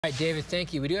All right, David,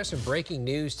 thank you. We do have some breaking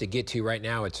news to get to right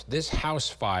now. It's this house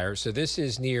fire. So this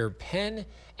is near Penn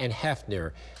and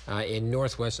Hefner in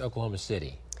northwest Oklahoma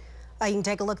City. You can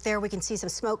take a look there. We can see some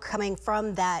smoke coming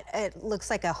from that. It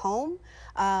looks like a home.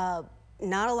 Not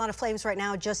a lot of flames right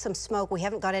now, just some smoke. We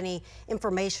haven't got any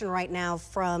information right now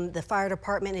from the fire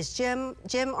department. Is Jim,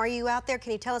 are you out there?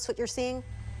 Can you tell us what you're seeing?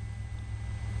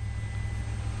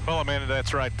 Well, Amanda,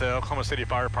 that's right. The Oklahoma City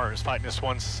Fire Department is fighting this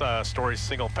one-story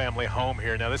single-family home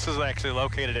here. Now, this is actually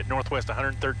located at Northwest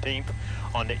 113th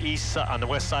on the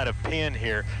west side of Penn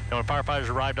here. Now, when firefighters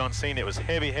arrived on scene, it was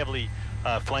heavily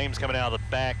flames coming out of the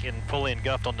back and fully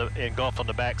engulfed on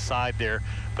the back side there.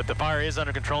 But the fire is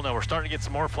under control now. We're starting to get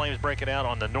some more flames breaking out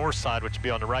on the north side, which would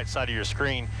be on the right side of your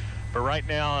screen. But right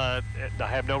now, I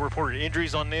have no reported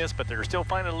injuries on this, but they're still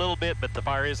fighting a little bit, but the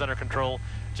fire is under control.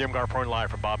 Jim Garpoint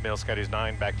live from Bob Mills, Scotty's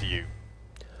 9. Back to you.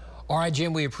 All right,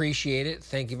 Jim, we appreciate it.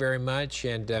 Thank you very much.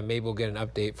 And maybe we'll get an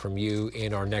update from you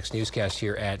in our next newscast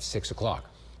here at 6 o'clock.